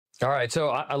All right,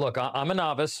 so look, I'm a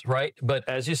novice, right? But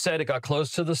as you said, it got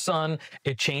close to the sun.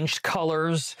 It changed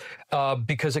colors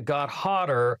because it got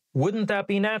hotter. Wouldn't that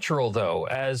be natural, though,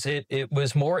 as it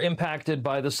was more impacted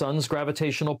by the sun's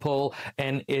gravitational pull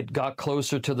and it got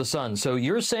closer to the sun? So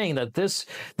you're saying that this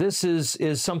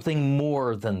is something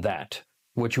more than that,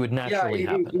 which would Yeah, naturally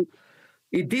happen.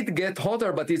 it did get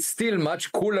hotter, but it's still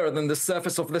much cooler than the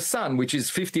surface of the sun, which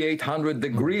is 5,800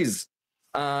 degrees.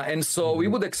 And so we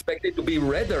would expect it to be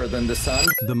redder than the sun.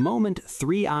 The moment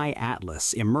 3I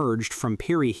Atlas emerged from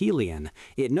perihelion,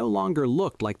 it no longer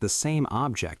looked like the same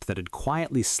object that had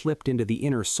quietly slipped into the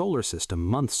inner solar system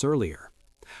months earlier.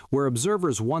 Where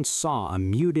observers once saw a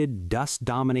muted,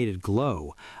 dust-dominated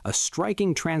glow, a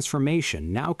striking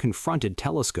transformation now confronted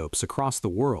telescopes across the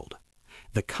world.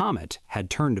 The comet had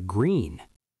turned green.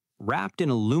 Wrapped in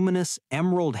a luminous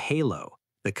emerald halo,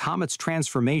 the comet's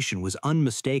transformation was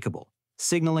unmistakable,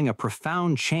 signaling a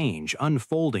profound change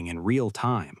unfolding in real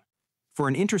time. For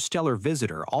an interstellar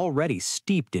visitor already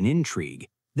steeped in intrigue,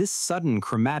 this sudden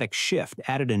chromatic shift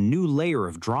added a new layer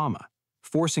of drama,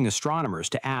 forcing astronomers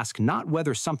to ask not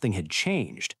whether something had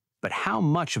changed, but how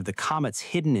much of the comet's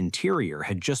hidden interior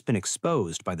had just been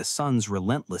exposed by the sun's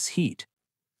relentless heat.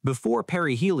 Before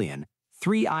perihelion,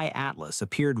 3I Atlas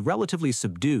appeared relatively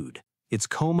subdued. Its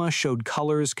coma showed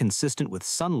colors consistent with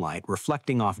sunlight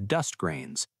reflecting off dust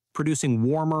grains, producing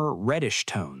warmer, reddish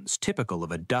tones typical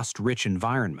of a dust-rich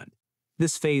environment.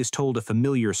 This phase told a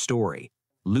familiar story,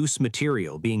 loose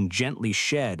material being gently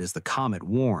shed as the comet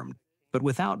warmed, but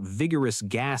without vigorous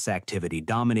gas activity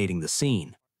dominating the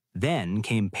scene. Then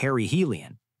came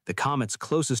perihelion, the comet's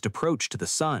closest approach to the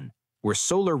sun, where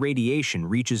solar radiation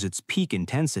reaches its peak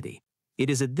intensity. It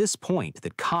is at this point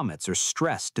that comets are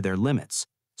stressed to their limits,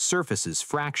 surfaces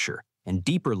fracture, and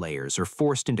deeper layers are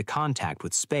forced into contact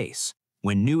with space.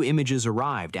 When new images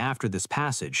arrived after this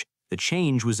passage, the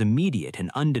change was immediate and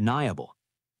undeniable.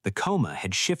 The coma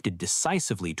had shifted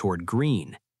decisively toward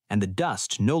green, and the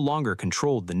dust no longer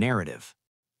controlled the narrative.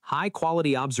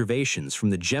 High-quality observations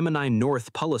from the Gemini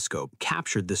North telescope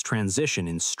captured this transition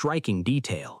in striking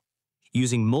detail.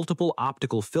 Using multiple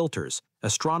optical filters,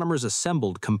 astronomers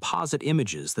assembled composite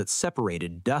images that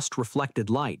separated dust-reflected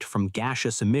light from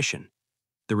gaseous emission.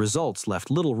 The results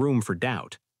left little room for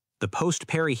doubt. The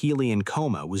post-perihelion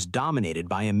coma was dominated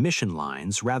by emission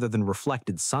lines rather than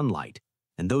reflected sunlight,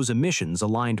 and those emissions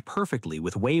aligned perfectly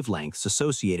with wavelengths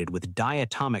associated with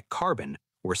diatomic carbon,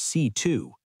 or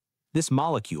C2. This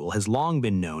molecule has long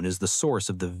been known as the source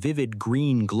of the vivid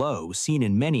green glow seen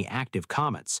in many active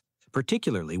comets,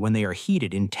 particularly when they are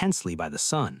heated intensely by the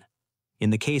sun.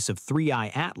 In the case of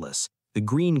 3I Atlas, the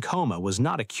green coma was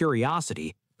not a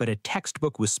curiosity, but a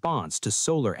textbook response to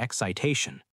solar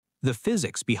excitation. The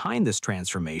physics behind this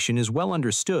transformation is well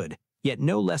understood, yet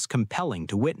no less compelling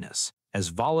to witness. As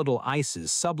volatile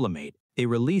ices sublimate, they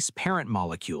release parent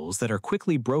molecules that are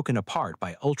quickly broken apart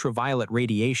by ultraviolet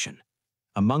radiation.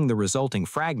 Among the resulting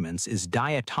fragments is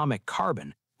diatomic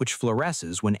carbon, which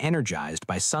fluoresces when energized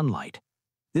by sunlight.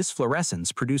 This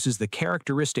fluorescence produces the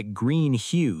characteristic green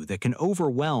hue that can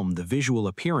overwhelm the visual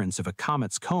appearance of a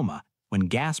comet's coma when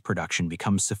gas production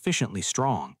becomes sufficiently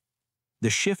strong. The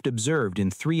shift observed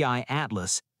in 3I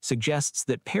Atlas suggests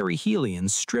that perihelion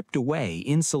stripped away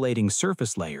insulating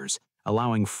surface layers,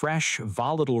 allowing fresh,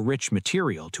 volatile-rich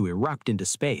material to erupt into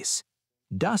space.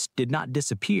 Dust did not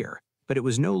disappear, but it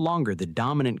was no longer the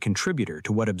dominant contributor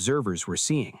to what observers were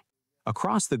seeing.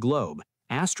 Across the globe,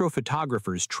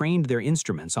 astrophotographers trained their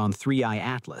instruments on 3I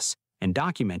Atlas and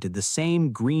documented the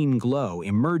same green glow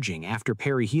emerging after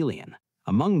perihelion.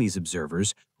 Among these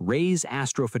observers, Ray's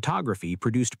astrophotography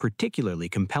produced particularly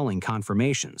compelling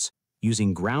confirmations.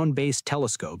 Using ground-based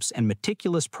telescopes and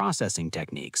meticulous processing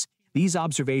techniques, these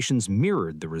observations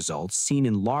mirrored the results seen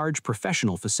in large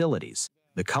professional facilities.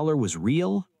 The color was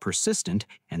real, persistent,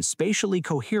 and spatially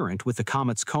coherent with the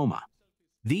comet's coma.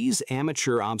 These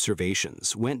amateur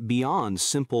observations went beyond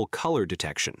simple color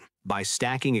detection. By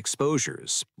stacking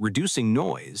exposures, reducing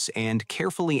noise, and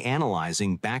carefully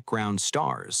analyzing background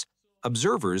stars,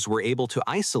 observers were able to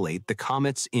isolate the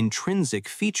comet's intrinsic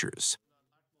features.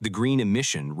 The green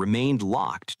emission remained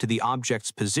locked to the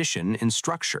object's position and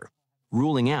structure,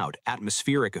 ruling out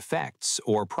atmospheric effects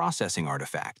or processing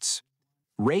artifacts.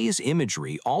 Ray's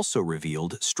imagery also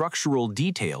revealed structural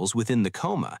details within the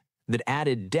coma that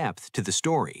added depth to the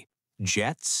story.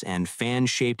 Jets and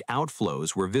fan-shaped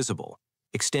outflows were visible,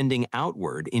 extending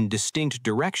outward in distinct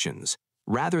directions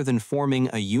rather than forming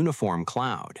a uniform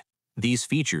cloud. These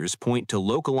features point to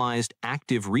localized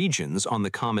active regions on the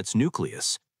comet's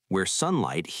nucleus, where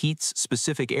sunlight heats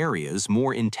specific areas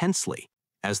more intensely.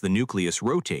 As the nucleus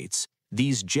rotates,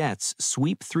 these jets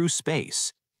sweep through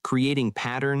space, creating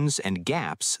patterns and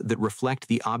gaps that reflect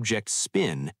the object's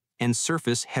spin and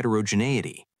surface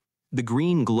heterogeneity. The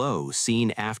green glow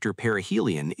seen after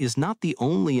perihelion is not the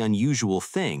only unusual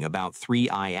thing about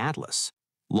 3I Atlas.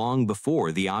 Long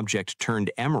before the object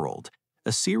turned emerald,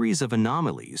 a series of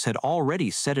anomalies had already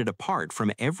set it apart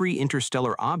from every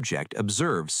interstellar object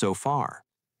observed so far.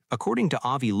 According to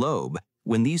Avi Loeb,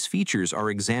 when these features are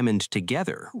examined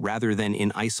together rather than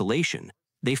in isolation,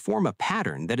 they form a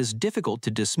pattern that is difficult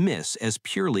to dismiss as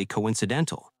purely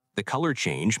coincidental. The color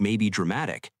change may be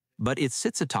dramatic, but it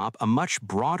sits atop a much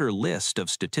broader list of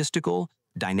statistical,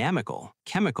 dynamical,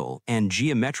 chemical, and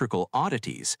geometrical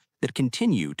oddities that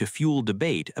continue to fuel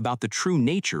debate about the true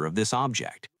nature of this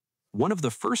object. One of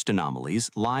the first anomalies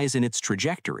lies in its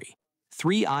trajectory.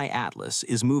 3I Atlas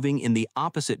is moving in the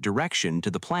opposite direction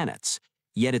to the planets,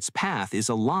 yet its path is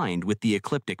aligned with the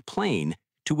ecliptic plane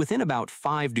to within about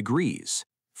 5 degrees.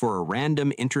 For a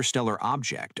random interstellar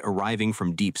object arriving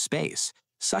from deep space,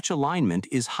 such alignment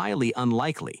is highly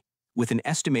unlikely, with an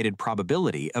estimated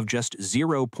probability of just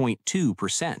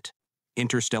 0.2%.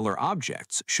 Interstellar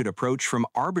objects should approach from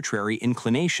arbitrary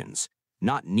inclinations,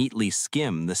 not neatly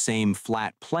skim the same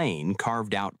flat plane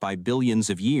carved out by billions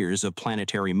of years of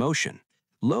planetary motion.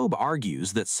 Loeb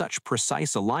argues that such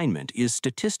precise alignment is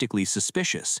statistically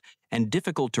suspicious and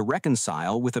difficult to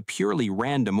reconcile with a purely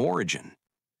random origin.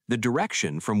 The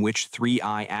direction from which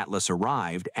 3I Atlas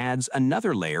arrived adds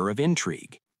another layer of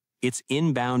intrigue. Its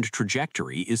inbound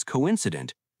trajectory is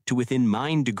coincident to within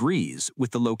 9 degrees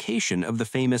with the location of the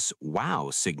famous WOW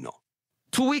signal.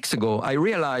 2 weeks ago, I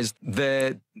realized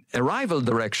the arrival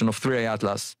direction of 3A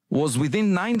Atlas was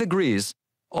within 9 degrees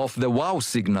of the WOW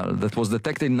signal that was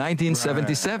detected in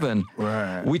 1977,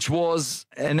 which was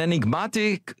an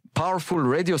enigmatic, powerful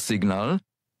radio signal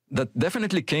that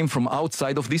definitely came from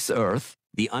outside of this Earth.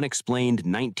 The unexplained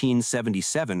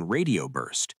 1977 radio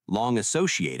burst, long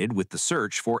associated with the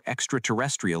search for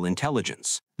extraterrestrial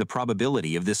intelligence. The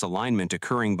probability of this alignment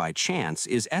occurring by chance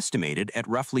is estimated at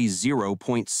roughly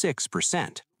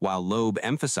 0.6%. While Loeb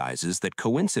emphasizes that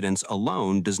coincidence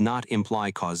alone does not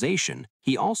imply causation,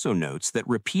 he also notes that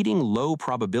repeating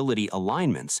low-probability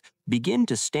alignments begin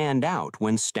to stand out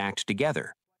when stacked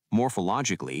together.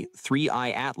 Morphologically,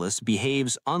 3I Atlas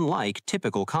behaves unlike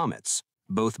typical comets.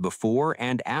 Both before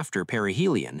and after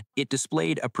perihelion, it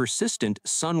displayed a persistent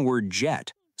sunward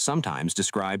jet, sometimes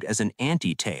described as an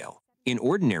anti-tail. In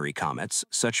ordinary comets,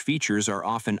 such features are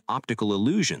often optical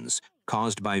illusions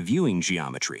caused by viewing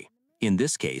geometry. In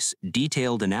this case,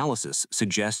 detailed analysis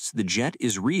suggests the jet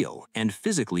is real and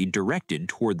physically directed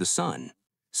toward the sun.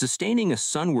 Sustaining a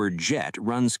sunward jet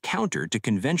runs counter to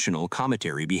conventional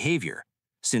cometary behavior,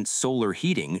 since solar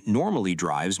heating normally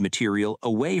drives material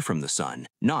away from the sun,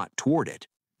 not toward it.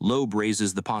 Loeb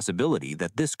raises the possibility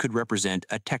that this could represent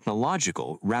a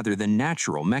technological rather than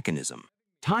natural mechanism.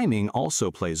 Timing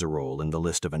also plays a role in the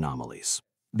list of anomalies.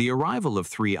 The arrival of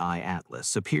 3I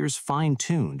Atlas appears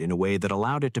fine-tuned in a way that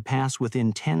allowed it to pass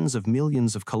within tens of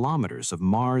millions of kilometers of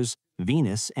Mars,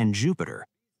 Venus, and Jupiter,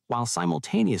 while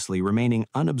simultaneously remaining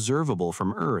unobservable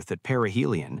from Earth at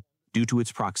perihelion due to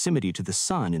its proximity to the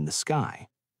sun in the sky.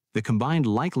 The combined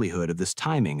likelihood of this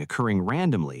timing occurring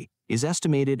randomly is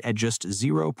estimated at just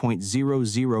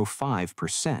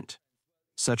 0.005%.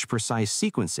 Such precise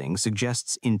sequencing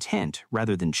suggests intent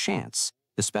rather than chance,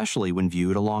 especially when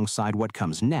viewed alongside what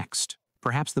comes next.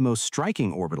 Perhaps the most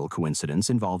striking orbital coincidence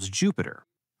involves Jupiter.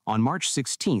 On March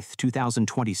 16,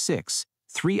 2026,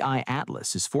 3I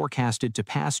Atlas is forecasted to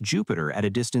pass Jupiter at a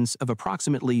distance of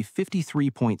approximately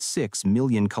 53.6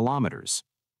 million kilometers.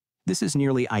 This is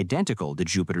nearly identical to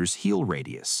Jupiter's heel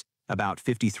radius, about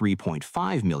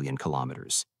 53.5 million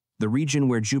kilometers, the region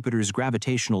where Jupiter's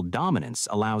gravitational dominance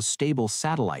allows stable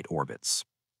satellite orbits.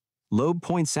 Loeb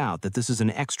points out that this is an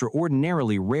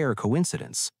extraordinarily rare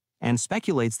coincidence and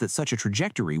speculates that such a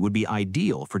trajectory would be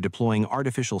ideal for deploying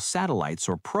artificial satellites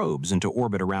or probes into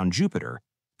orbit around Jupiter,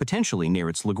 potentially near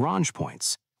its Lagrange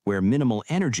points, where minimal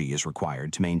energy is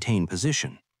required to maintain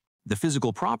position. The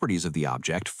physical properties of the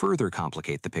object further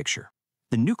complicate the picture.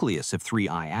 The nucleus of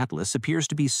 3I Atlas appears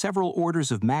to be several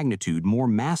orders of magnitude more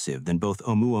massive than both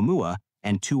Oumuamua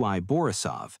and 2I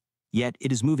Borisov, yet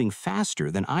it is moving faster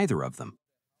than either of them.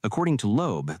 According to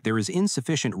Loeb, there is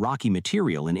insufficient rocky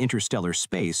material in interstellar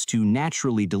space to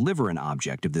naturally deliver an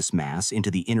object of this mass into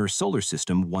the inner solar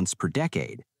system once per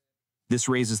decade. This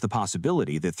raises the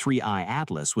possibility that 3I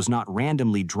Atlas was not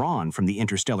randomly drawn from the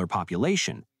interstellar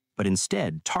population, but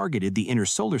instead targeted the inner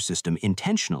solar system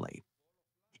intentionally.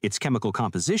 Its chemical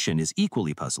composition is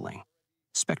equally puzzling.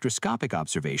 Spectroscopic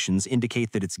observations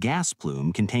indicate that its gas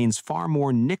plume contains far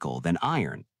more nickel than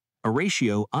iron, a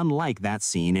ratio unlike that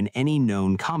seen in any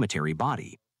known cometary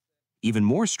body. Even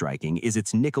more striking is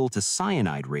its nickel to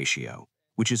cyanide ratio,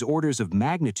 which is orders of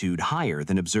magnitude higher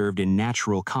than observed in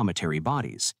natural cometary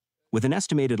bodies, with an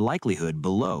estimated likelihood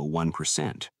below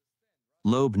 1%.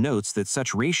 Loeb notes that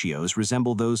such ratios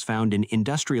resemble those found in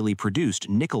industrially produced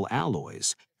nickel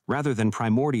alloys rather than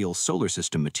primordial solar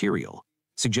system material,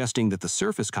 suggesting that the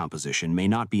surface composition may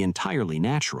not be entirely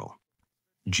natural.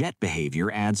 Jet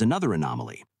behavior adds another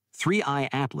anomaly. 3I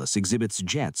Atlas exhibits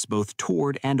jets both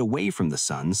toward and away from the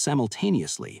sun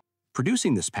simultaneously.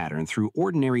 Producing this pattern through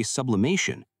ordinary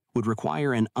sublimation would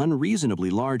require an unreasonably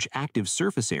large active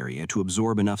surface area to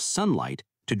absorb enough sunlight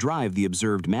to drive the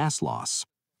observed mass loss.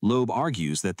 Loeb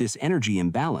argues that this energy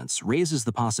imbalance raises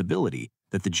the possibility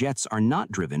that the jets are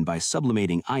not driven by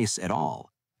sublimating ice at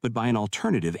all, but by an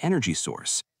alternative energy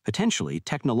source, potentially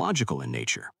technological in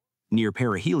nature. Near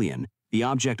perihelion, the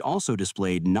object also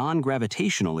displayed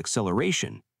non-gravitational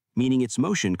acceleration, meaning its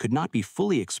motion could not be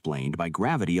fully explained by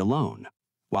gravity alone.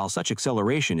 While such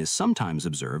acceleration is sometimes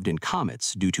observed in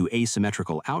comets due to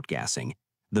asymmetrical outgassing,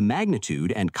 the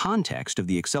magnitude and context of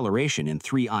the acceleration in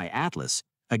 3I Atlas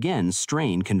again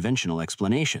strain conventional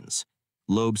explanations.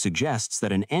 Loeb suggests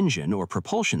that an engine or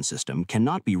propulsion system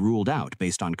cannot be ruled out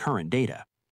based on current data.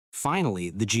 Finally,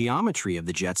 the geometry of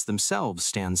the jets themselves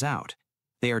stands out.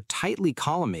 They are tightly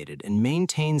collimated and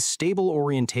maintain stable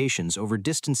orientations over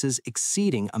distances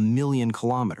exceeding 1,000,000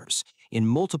 kilometers, in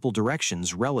multiple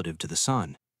directions relative to the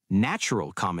sun.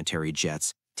 Natural cometary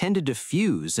jets tend to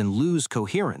diffuse and lose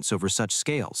coherence over such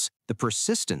scales. The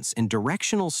persistence and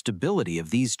directional stability of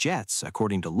these jets,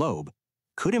 according to Loeb,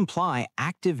 could imply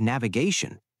active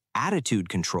navigation, attitude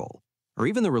control, or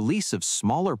even the release of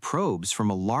smaller probes from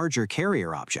a larger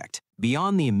carrier object.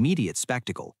 Beyond the immediate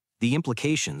spectacle, the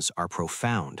implications are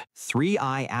profound.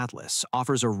 3I Atlas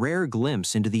offers a rare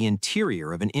glimpse into the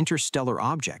interior of an interstellar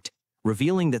object,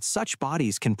 revealing that such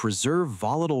bodies can preserve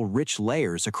volatile, rich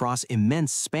layers across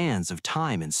immense spans of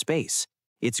time and space.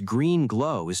 Its green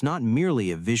glow is not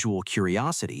merely a visual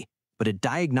curiosity, but a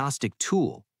diagnostic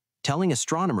tool, telling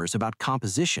astronomers about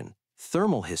composition,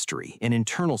 thermal history, and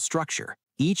internal structure.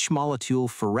 Each molecule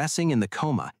fluorescing in the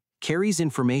coma carries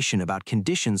information about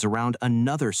conditions around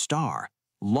another star,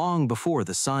 long before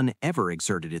the sun ever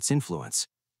exerted its influence.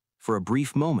 For a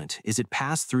brief moment, as it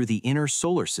passed through the inner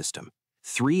solar system,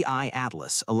 3I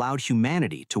Atlas allowed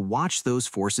humanity to watch those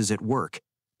forces at work,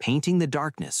 painting the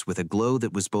darkness with a glow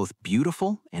that was both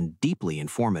beautiful and deeply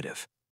informative.